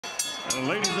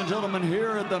Ladies and gentlemen,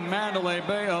 here at the Mandalay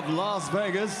Bay of Las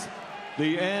Vegas,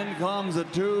 the end comes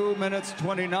at 2 minutes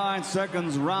 29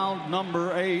 seconds, round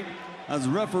number 8, as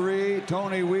referee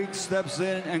Tony Weeks steps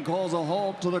in and calls a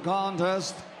halt to the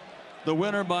contest. The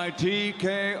winner by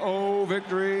TKO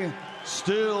victory,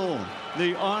 still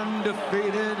the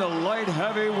undefeated light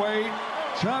heavyweight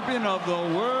champion of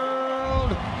the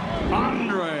world,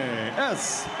 Andre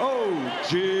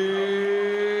SOG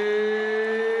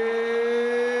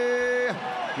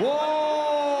Ward.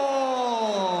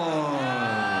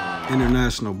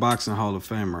 International Boxing Hall of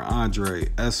Famer Andre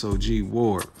SOG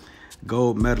Ward,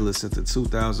 gold medalist at the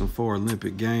 2004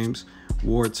 Olympic Games.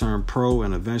 Ward turned pro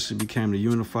and eventually became the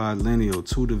unified lineal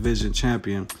 2-division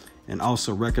champion, and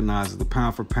also recognized as the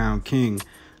pound-for-pound king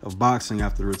of boxing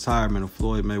after the retirement of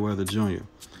Floyd Mayweather Jr.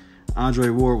 Andre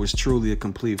Ward was truly a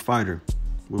complete fighter.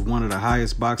 With one of the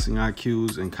highest boxing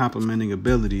IQs and complementing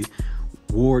ability,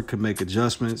 Ward could make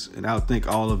adjustments and outthink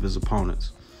all of his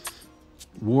opponents.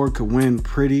 Ward could win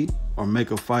pretty or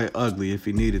make a fight ugly if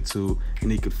he needed to,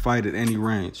 and he could fight at any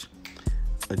range.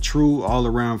 A true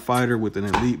all-around fighter with an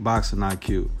elite boxing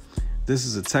IQ. This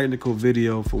is a technical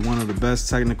video for one of the best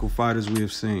technical fighters we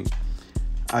have seen.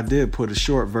 I did put a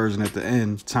short version at the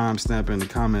end, timestamp in the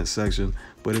comment section,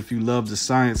 but if you love the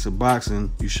science of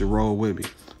boxing, you should roll with me.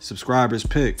 Subscriber's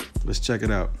pick, let's check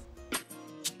it out.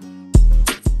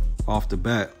 Off the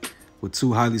bat, with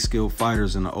two highly skilled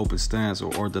fighters in the open stance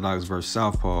or orthodox versus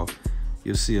southpaw,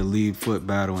 you'll see a lead foot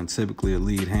battle and typically a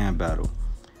lead hand battle.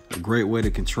 A great way to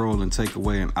control and take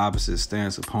away an opposite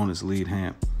stance opponent's lead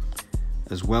hand.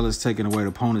 As well as taking away the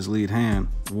opponent's lead hand,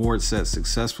 Ward sets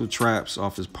successful traps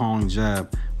off his pawing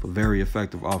jab for very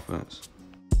effective offense.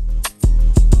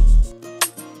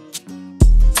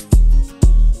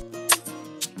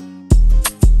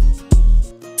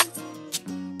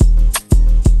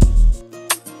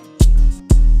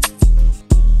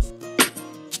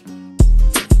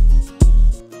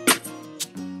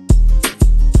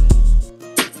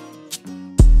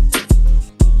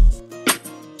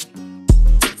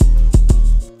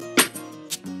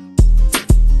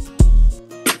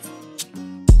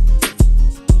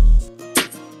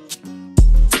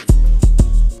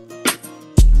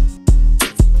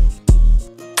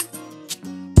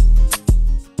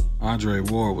 Andre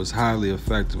Ward was highly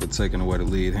effective at taking away the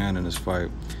lead hand in this fight.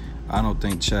 I don't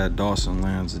think Chad Dawson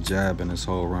lands a jab in this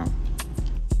whole round.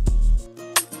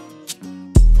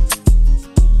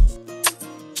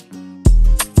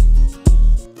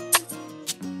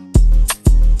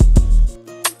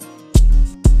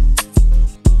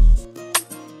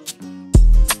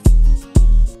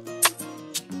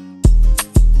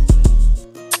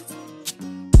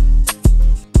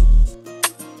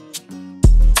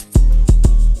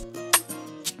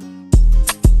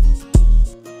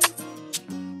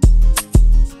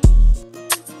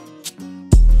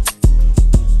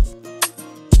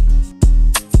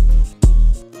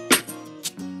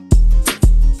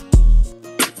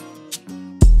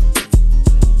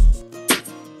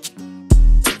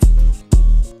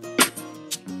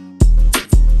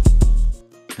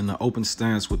 In the open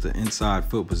stance with the inside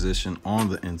foot position on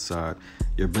the inside,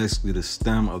 you're basically the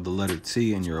stem of the letter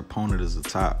T and your opponent is the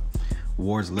top.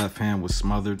 Ward's left hand was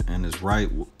smothered and his right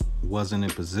wasn't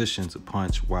in position to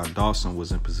punch, while Dawson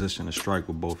was in position to strike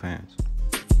with both hands.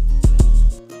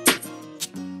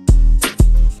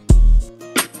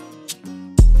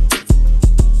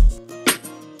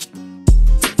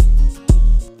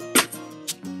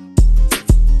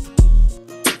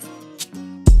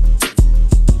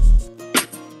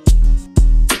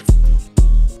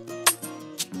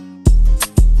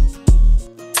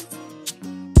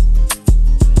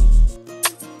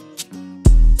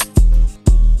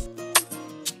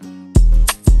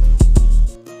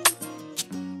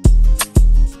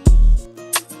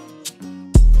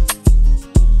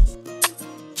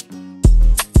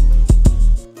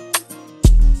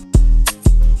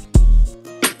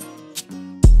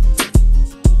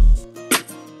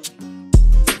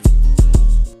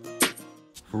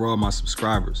 For all my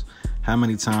subscribers, how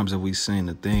many times have we seen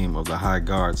the theme of the high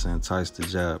guard to entice the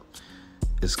jab?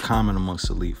 It's common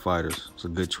amongst elite fighters. It's a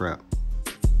good trap.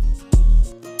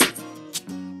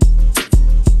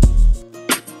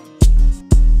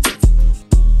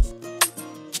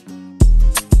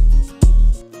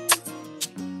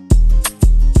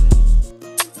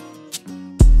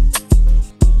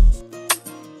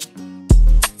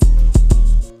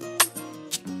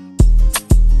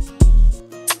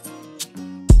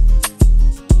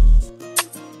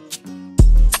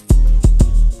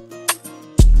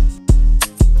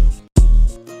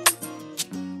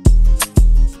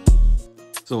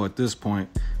 So at this point,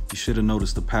 you should have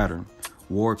noticed the pattern.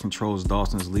 Ward controls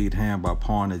Dawson's lead hand by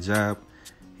pawing a jab.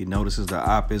 He notices the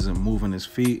op isn't moving his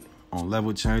feet on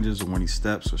level changes or when he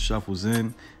steps or shuffles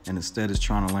in, and instead is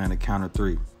trying to land a counter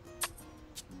 3.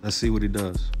 Let's see what he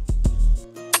does.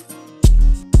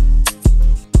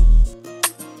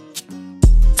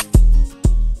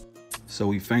 So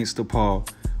he feints the paw,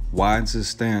 widens his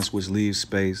stance, which leaves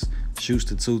space, shoots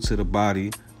the 2 to the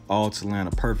body, all to land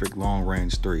a perfect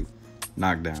long-range 3.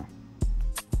 Knockdown.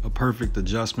 A perfect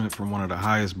adjustment from one of the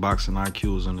highest boxing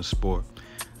IQs in the sport,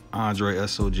 Andre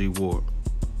SOG Ward.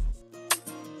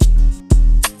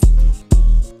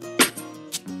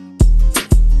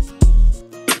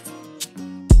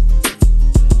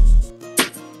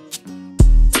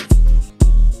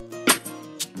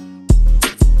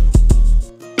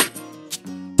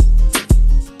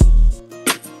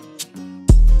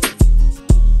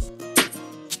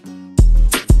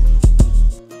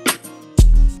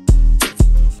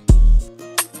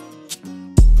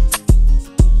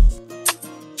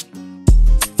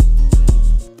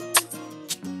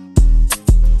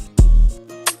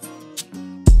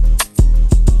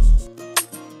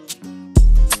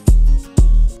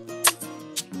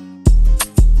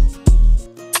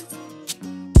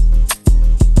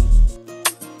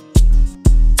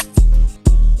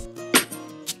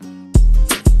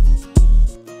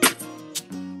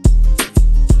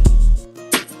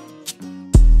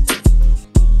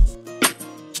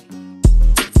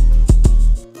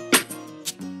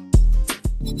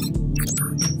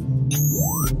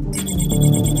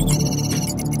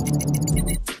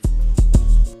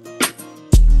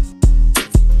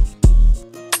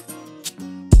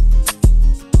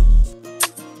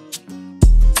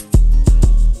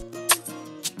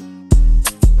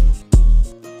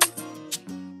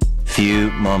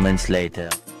 Few moments later.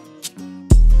 Dawson's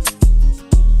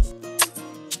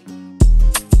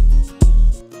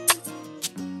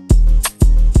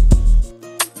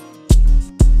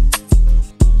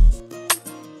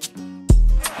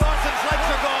legs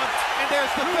are gone, and there's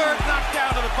the third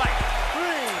knockdown of the fight. 3,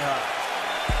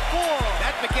 4.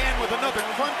 That began with another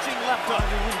crunching left hook.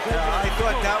 I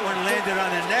thought that one landed on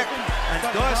the neck,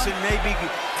 and Dawson may be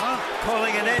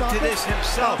calling an end to this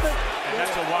himself. And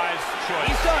that's a wise choice.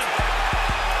 He's done.